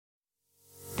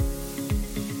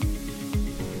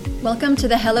Welcome to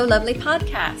the Hello Lovely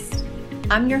podcast.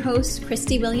 I'm your host,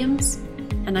 Christy Williams,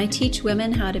 and I teach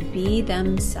women how to be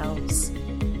themselves.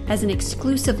 As an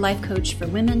exclusive life coach for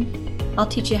women, I'll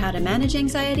teach you how to manage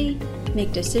anxiety,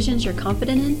 make decisions you're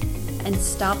confident in, and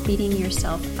stop beating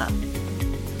yourself up.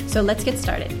 So let's get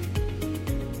started.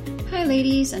 Hi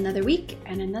ladies, another week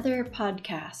and another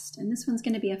podcast, and this one's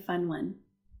going to be a fun one. I'm going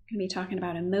to be talking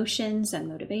about emotions and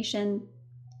motivation.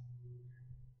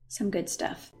 Some good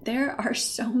stuff. There are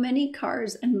so many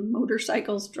cars and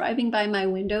motorcycles driving by my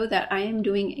window that I am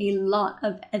doing a lot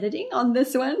of editing on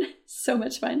this one. So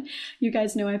much fun. You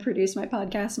guys know I produce my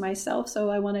podcast myself, so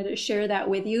I wanted to share that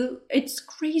with you. It's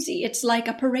crazy. It's like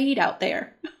a parade out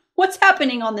there. What's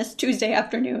happening on this Tuesday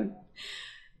afternoon?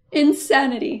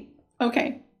 Insanity.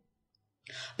 Okay.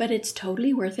 But it's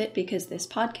totally worth it because this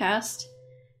podcast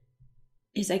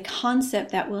is a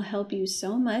concept that will help you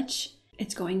so much.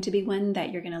 It's going to be one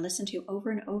that you're going to listen to over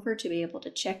and over to be able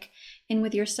to check in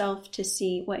with yourself to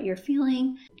see what you're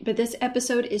feeling. But this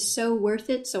episode is so worth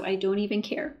it, so I don't even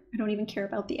care. I don't even care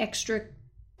about the extra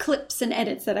clips and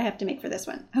edits that I have to make for this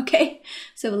one. Okay,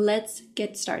 so let's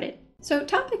get started. So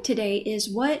topic today is,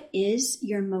 what is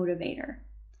your motivator?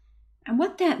 And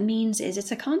what that means is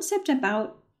it's a concept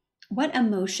about what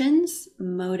emotions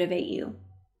motivate you.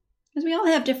 Because we all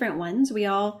have different ones. We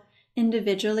all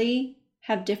individually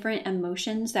have different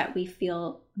emotions that we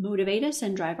feel motivate us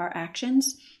and drive our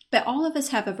actions, but all of us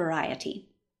have a variety.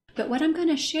 But what I'm going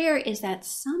to share is that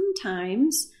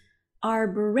sometimes our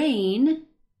brain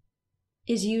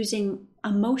is using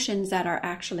emotions that are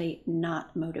actually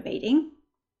not motivating,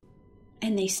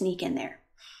 and they sneak in there.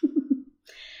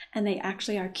 And they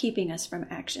actually are keeping us from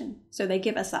action. So they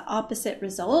give us the opposite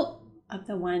result of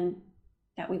the one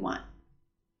that we want.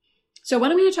 So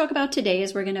what I'm going to talk about today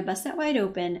is we're going to bust that wide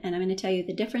open, and I'm going to tell you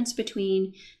the difference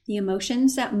between the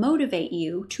emotions that motivate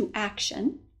you to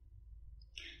action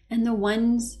and the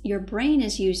ones your brain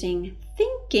is using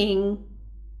thinking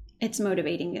it's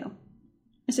motivating you.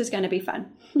 This is going to be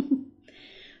fun.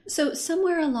 So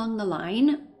somewhere along the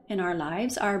line in our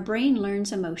lives, our brain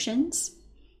learns emotions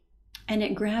and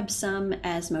it grabs some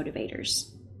as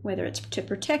motivators, whether it's to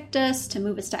protect us, to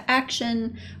move us to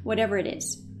action, whatever it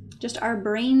is. Just our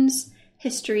brain's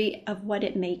history of what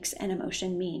it makes an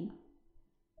emotion mean.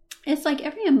 It's like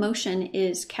every emotion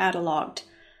is cataloged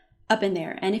up in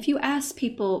there. And if you ask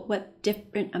people what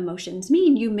different emotions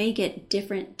mean, you may get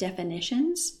different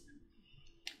definitions.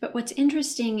 But what's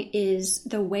interesting is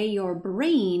the way your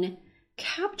brain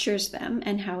captures them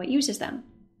and how it uses them.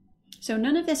 So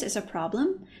none of this is a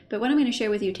problem, but what I'm going to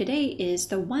share with you today is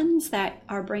the ones that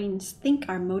our brains think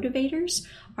are motivators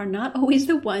are not always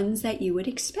the ones that you would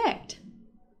expect.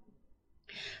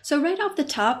 So right off the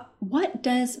top, what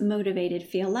does motivated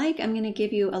feel like? I'm going to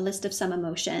give you a list of some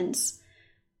emotions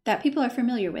that people are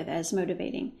familiar with as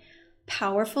motivating.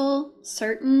 Powerful,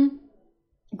 certain,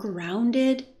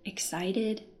 grounded,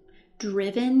 excited,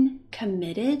 driven,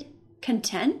 committed,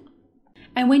 content.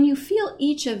 And when you feel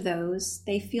each of those,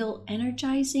 they feel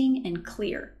energizing and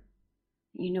clear.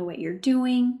 You know what you're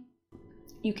doing.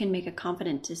 You can make a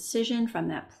confident decision from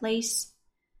that place.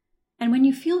 And when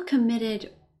you feel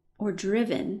committed or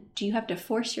driven, do you have to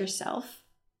force yourself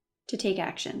to take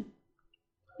action?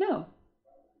 No.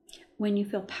 When you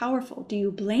feel powerful, do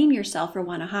you blame yourself or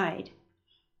want to hide?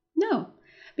 No,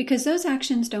 because those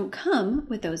actions don't come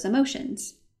with those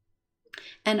emotions.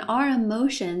 And our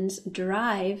emotions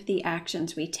drive the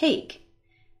actions we take.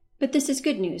 But this is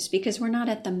good news because we're not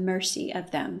at the mercy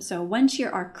of them. So once you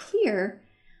are clear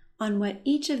on what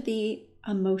each of the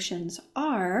emotions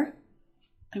are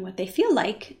and what they feel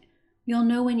like, you'll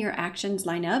know when your actions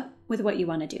line up with what you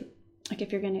want to do. Like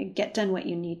if you're going to get done what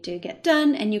you need to get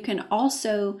done, and you can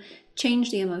also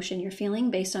change the emotion you're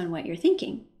feeling based on what you're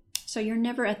thinking. So you're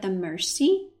never at the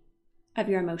mercy of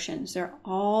your emotions. They're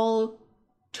all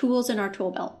tools in our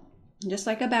tool belt. Just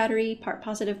like a battery, part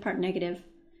positive, part negative.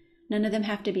 None of them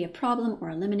have to be a problem or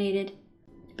eliminated,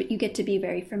 but you get to be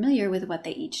very familiar with what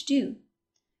they each do.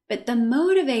 But the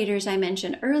motivators I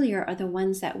mentioned earlier are the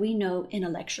ones that we know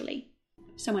intellectually.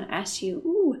 Someone asks you,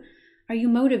 "Ooh, are you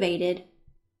motivated?"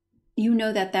 You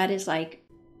know that that is like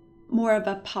more of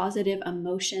a positive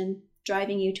emotion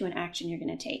driving you to an action you're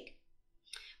going to take.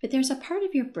 But there's a part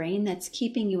of your brain that's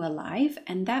keeping you alive,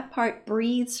 and that part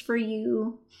breathes for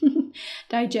you,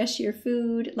 digests your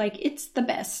food, like it's the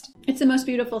best. It's the most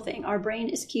beautiful thing. Our brain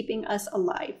is keeping us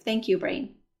alive. Thank you,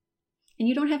 brain. And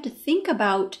you don't have to think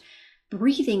about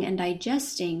breathing and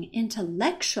digesting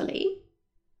intellectually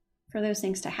for those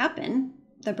things to happen.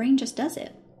 The brain just does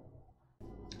it.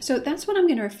 So that's what I'm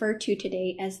going to refer to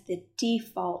today as the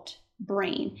default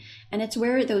brain. And it's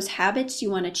where those habits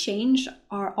you want to change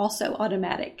are also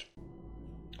automatic,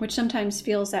 which sometimes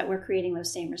feels that we're creating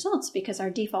those same results because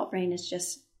our default brain is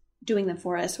just doing them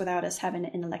for us without us having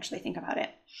to intellectually think about it.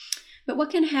 But what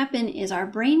can happen is our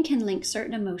brain can link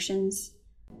certain emotions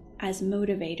as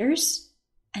motivators,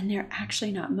 and they're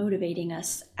actually not motivating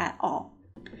us at all.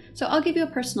 So I'll give you a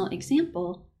personal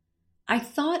example. I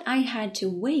thought I had to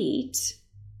wait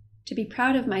to be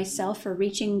proud of myself for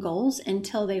reaching goals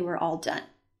until they were all done.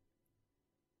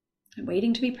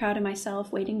 Waiting to be proud of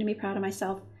myself, waiting to be proud of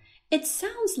myself. It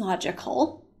sounds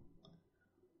logical,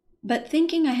 but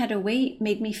thinking I had to wait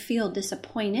made me feel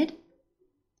disappointed.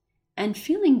 And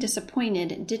feeling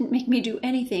disappointed didn't make me do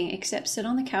anything except sit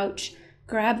on the couch,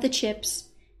 grab the chips,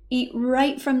 eat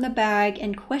right from the bag,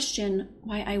 and question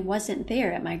why I wasn't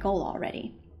there at my goal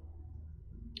already.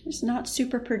 It's not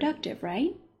super productive,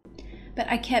 right? But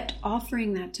I kept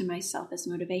offering that to myself as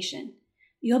motivation.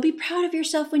 You'll be proud of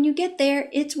yourself when you get there.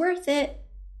 It's worth it.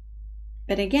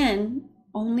 But again,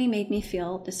 only made me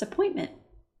feel disappointment.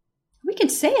 We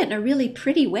could say it in a really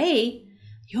pretty way.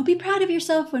 You'll be proud of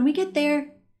yourself when we get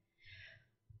there.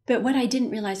 But what I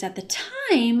didn't realize at the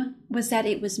time was that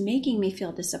it was making me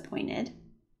feel disappointed,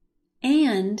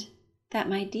 and that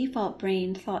my default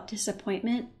brain thought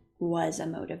disappointment was a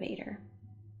motivator.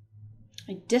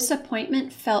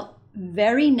 Disappointment felt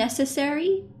very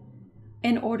necessary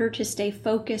in order to stay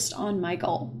focused on my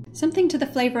goal. Something to the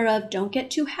flavor of, don't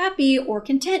get too happy or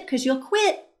content because you'll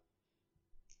quit.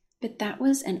 But that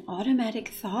was an automatic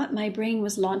thought my brain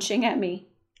was launching at me.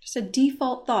 Just a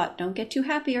default thought, don't get too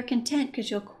happy or content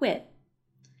because you'll quit.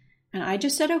 And I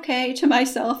just said okay to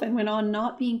myself and went on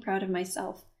not being proud of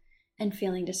myself and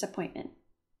feeling disappointment.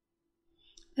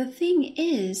 The thing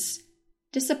is,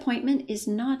 disappointment is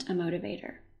not a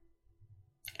motivator.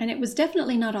 And it was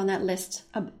definitely not on that list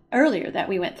earlier that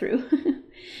we went through.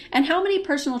 And how many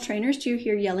personal trainers do you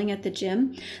hear yelling at the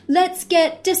gym, let's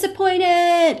get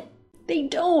disappointed? They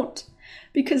don't,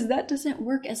 because that doesn't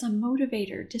work as a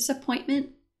motivator.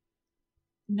 Disappointment,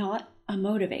 not a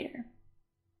motivator.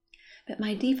 But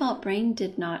my default brain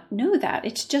did not know that.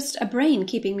 It's just a brain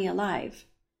keeping me alive.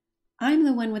 I'm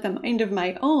the one with a mind of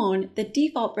my own. The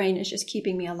default brain is just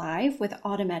keeping me alive with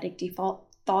automatic default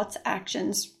thoughts,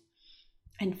 actions,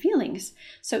 and feelings.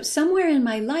 So somewhere in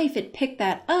my life, it picked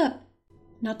that up,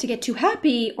 not to get too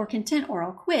happy or content or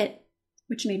I'll quit,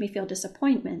 which made me feel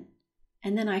disappointment.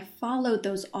 And then I followed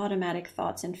those automatic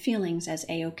thoughts and feelings as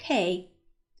A-okay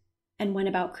and went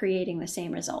about creating the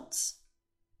same results.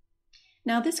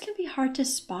 Now, this can be hard to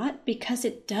spot because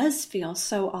it does feel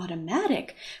so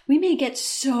automatic. We may get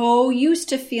so used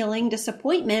to feeling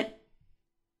disappointment,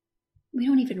 we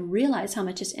don't even realize how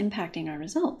much it's impacting our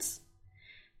results.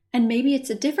 And maybe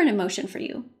it's a different emotion for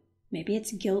you. Maybe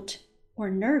it's guilt or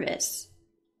nervous.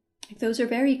 Those are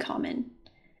very common.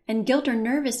 And guilt or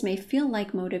nervous may feel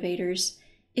like motivators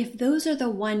if those are the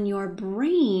one your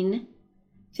brain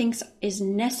thinks is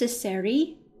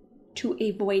necessary to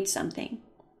avoid something.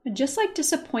 Just like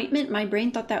disappointment, my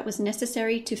brain thought that was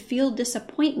necessary to feel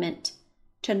disappointment,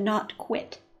 to not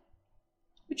quit,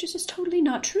 which is just totally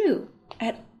not true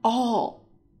at all.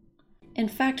 In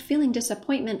fact, feeling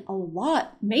disappointment a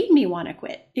lot made me want to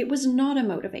quit. It was not a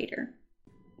motivator.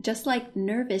 Just like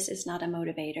nervous is not a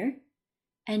motivator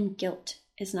and guilt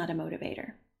is not a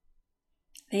motivator.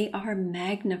 They are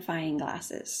magnifying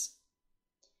glasses.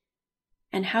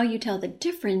 And how you tell the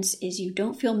difference is you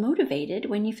don't feel motivated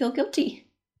when you feel guilty.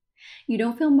 You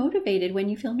don't feel motivated when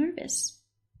you feel nervous.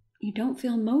 You don't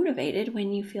feel motivated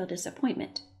when you feel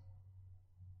disappointment.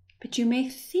 But you may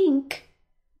think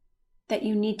that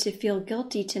you need to feel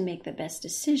guilty to make the best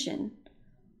decision,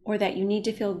 or that you need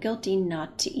to feel guilty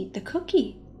not to eat the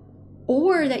cookie,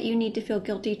 or that you need to feel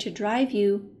guilty to drive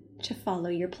you to follow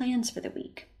your plans for the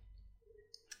week.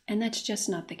 And that's just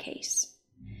not the case.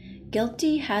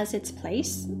 Guilty has its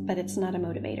place, but it's not a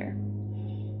motivator.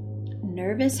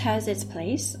 Nervous has its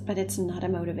place, but it's not a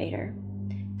motivator.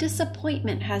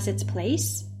 Disappointment has its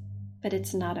place, but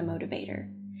it's not a motivator.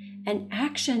 And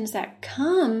actions that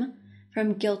come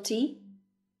from guilty,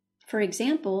 for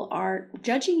example, are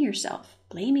judging yourself,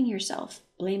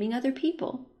 blaming other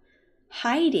people,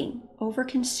 hiding,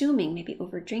 over-consuming, maybe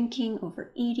over-drinking,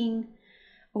 overeating,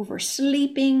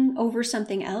 oversleeping, over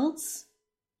something else,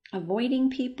 avoiding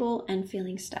people, and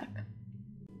feeling stuck.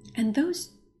 And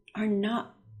those are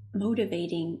not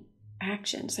motivating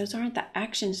actions. Those aren't the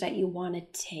actions that you want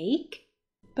to take,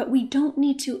 but we don't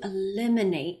need to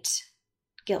eliminate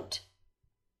guilt.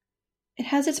 It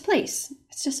has its place.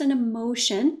 It's just an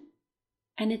emotion,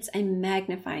 and it's a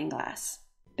magnifying glass,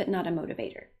 but not a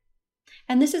motivator.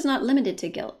 And this is not limited to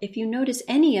guilt. If you notice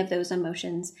any of those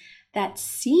emotions that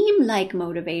seem like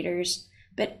motivators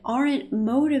but aren't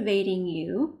motivating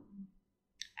you,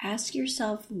 ask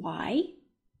yourself why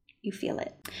you feel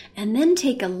it. And then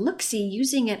take a look-see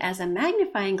using it as a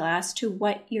magnifying glass to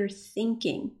what you're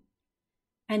thinking.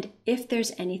 And if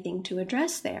there's anything to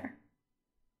address there,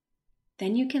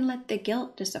 then you can let the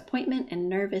guilt, disappointment, and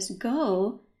nervous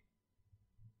go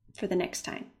for the next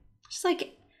time. Just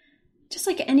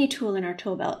like any tool in our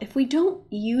tool belt, if we don't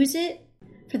use it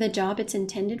for the job it's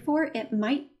intended for, it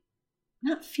might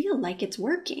not feel like it's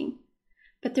working.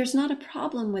 But there's not a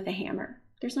problem with the hammer.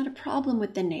 There's not a problem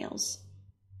with the nails.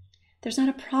 There's not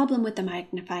a problem with the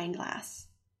magnifying glass.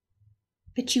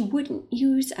 But you wouldn't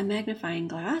use a magnifying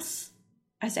glass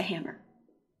as a hammer.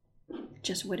 It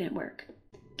just wouldn't work.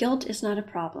 Guilt is not a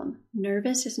problem.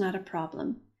 Nervous is not a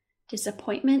problem.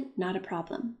 Disappointment, not a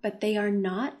problem. But they are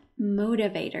not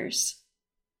motivators.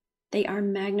 They are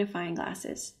magnifying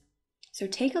glasses. So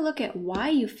take a look at why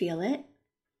you feel it.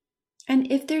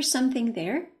 And if there's something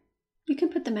there, you can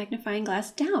put the magnifying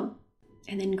glass down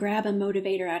and then grab a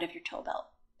motivator out of your tool belt.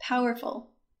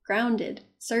 Powerful, grounded,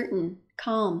 certain,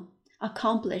 calm,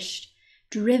 accomplished,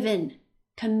 driven,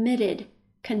 committed,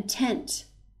 content.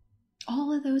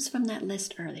 All of those from that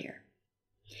list earlier.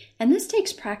 And this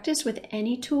takes practice with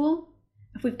any tool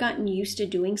if we've gotten used to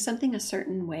doing something a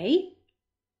certain way.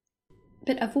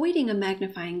 But avoiding a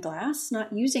magnifying glass,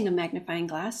 not using a magnifying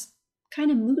glass, kind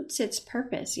of moots its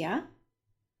purpose, yeah?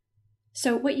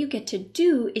 So what you get to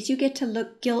do is you get to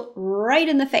look guilt right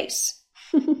in the face.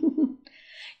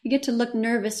 You get to look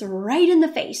nervous right in the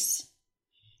face.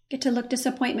 Get to look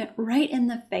disappointment right in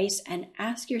the face and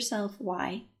ask yourself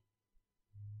why.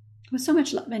 With so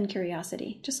much love and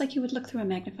curiosity, just like you would look through a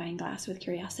magnifying glass with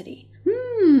curiosity.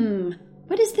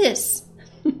 What is this?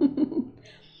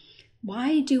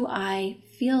 Why do I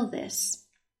feel this?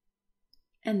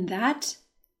 And that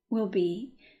will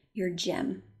be your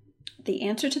gem. The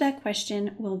answer to that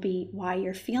question will be why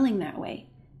you're feeling that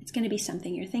way. It's going to be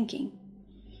something you're thinking.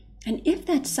 And if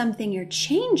that's something you're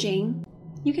changing,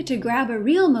 you get to grab a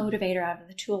real motivator out of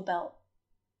the tool belt.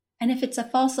 And if it's a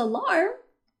false alarm,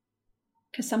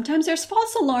 because sometimes there's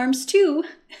false alarms too,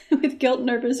 with guilt,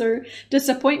 nervous, or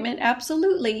disappointment,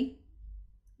 absolutely.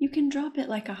 You can drop it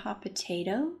like a hot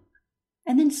potato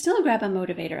and then still grab a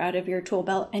motivator out of your tool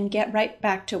belt and get right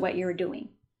back to what you're doing.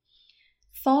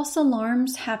 False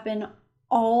alarms happen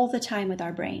all the time with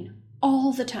our brain,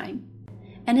 all the time.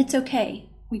 And it's okay.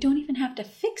 We don't even have to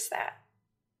fix that.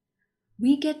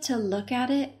 We get to look at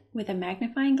it with a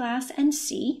magnifying glass and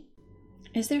see,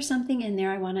 is there something in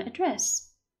there I want to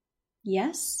address?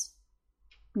 Yes?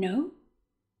 No?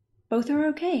 Both are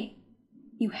okay.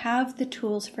 You have the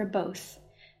tools for both.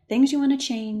 Things you want to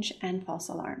change and false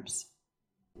alarms.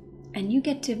 And you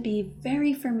get to be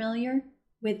very familiar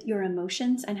with your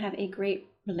emotions and have a great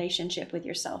relationship with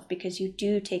yourself because you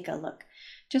do take a look.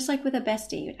 Just like with a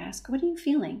bestie, you'd ask, what are you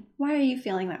feeling? Why are you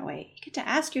feeling that way? You get to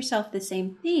ask yourself the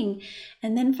same thing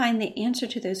and then find the answer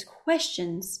to those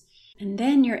questions. And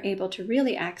then you're able to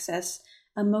really access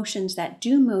emotions that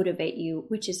do motivate you,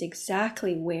 which is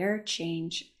exactly where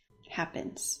change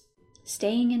happens.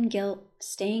 Staying in guilt,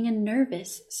 staying in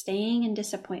nervous, staying in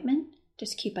disappointment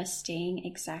just keep us staying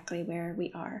exactly where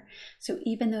we are. So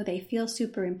even though they feel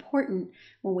super important,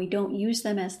 when we don't use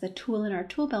them as the tool in our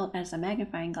tool belt as a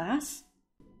magnifying glass,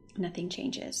 nothing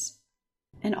changes.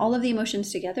 And all of the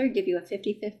emotions together give you a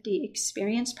 50-50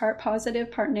 experience, part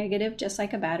positive, part negative, just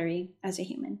like a battery as a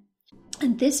human.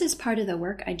 And this is part of the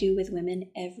work I do with women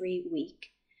every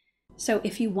week. So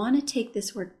if you want to take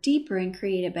this work deeper and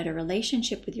create a better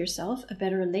relationship with yourself, a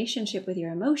better relationship with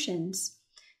your emotions,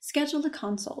 schedule a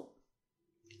consult.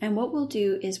 And what we'll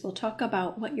do is we'll talk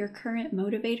about what your current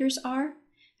motivators are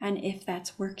and if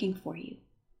that's working for you.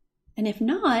 And if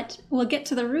not, we'll get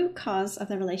to the root cause of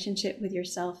the relationship with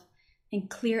yourself and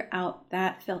clear out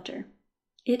that filter.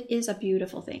 It is a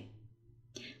beautiful thing.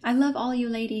 I love all you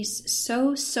ladies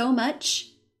so, so much,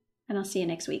 and I'll see you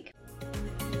next week.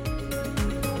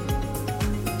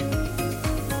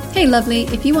 Hey, lovely,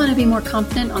 if you want to be more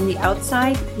confident on the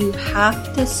outside, you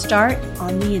have to start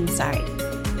on the inside.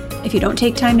 If you don't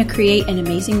take time to create an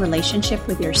amazing relationship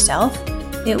with yourself,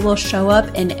 it will show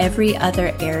up in every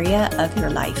other area of your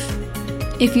life.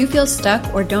 If you feel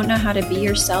stuck or don't know how to be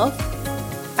yourself,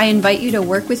 I invite you to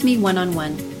work with me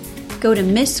one-on-one. Go to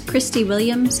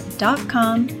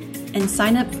MissChristyWilliams.com and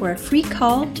sign up for a free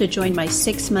call to join my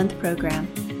 6-month program.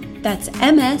 That's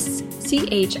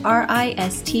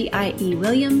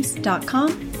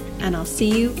MissChristyWilliams.com, and I'll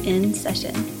see you in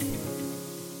session.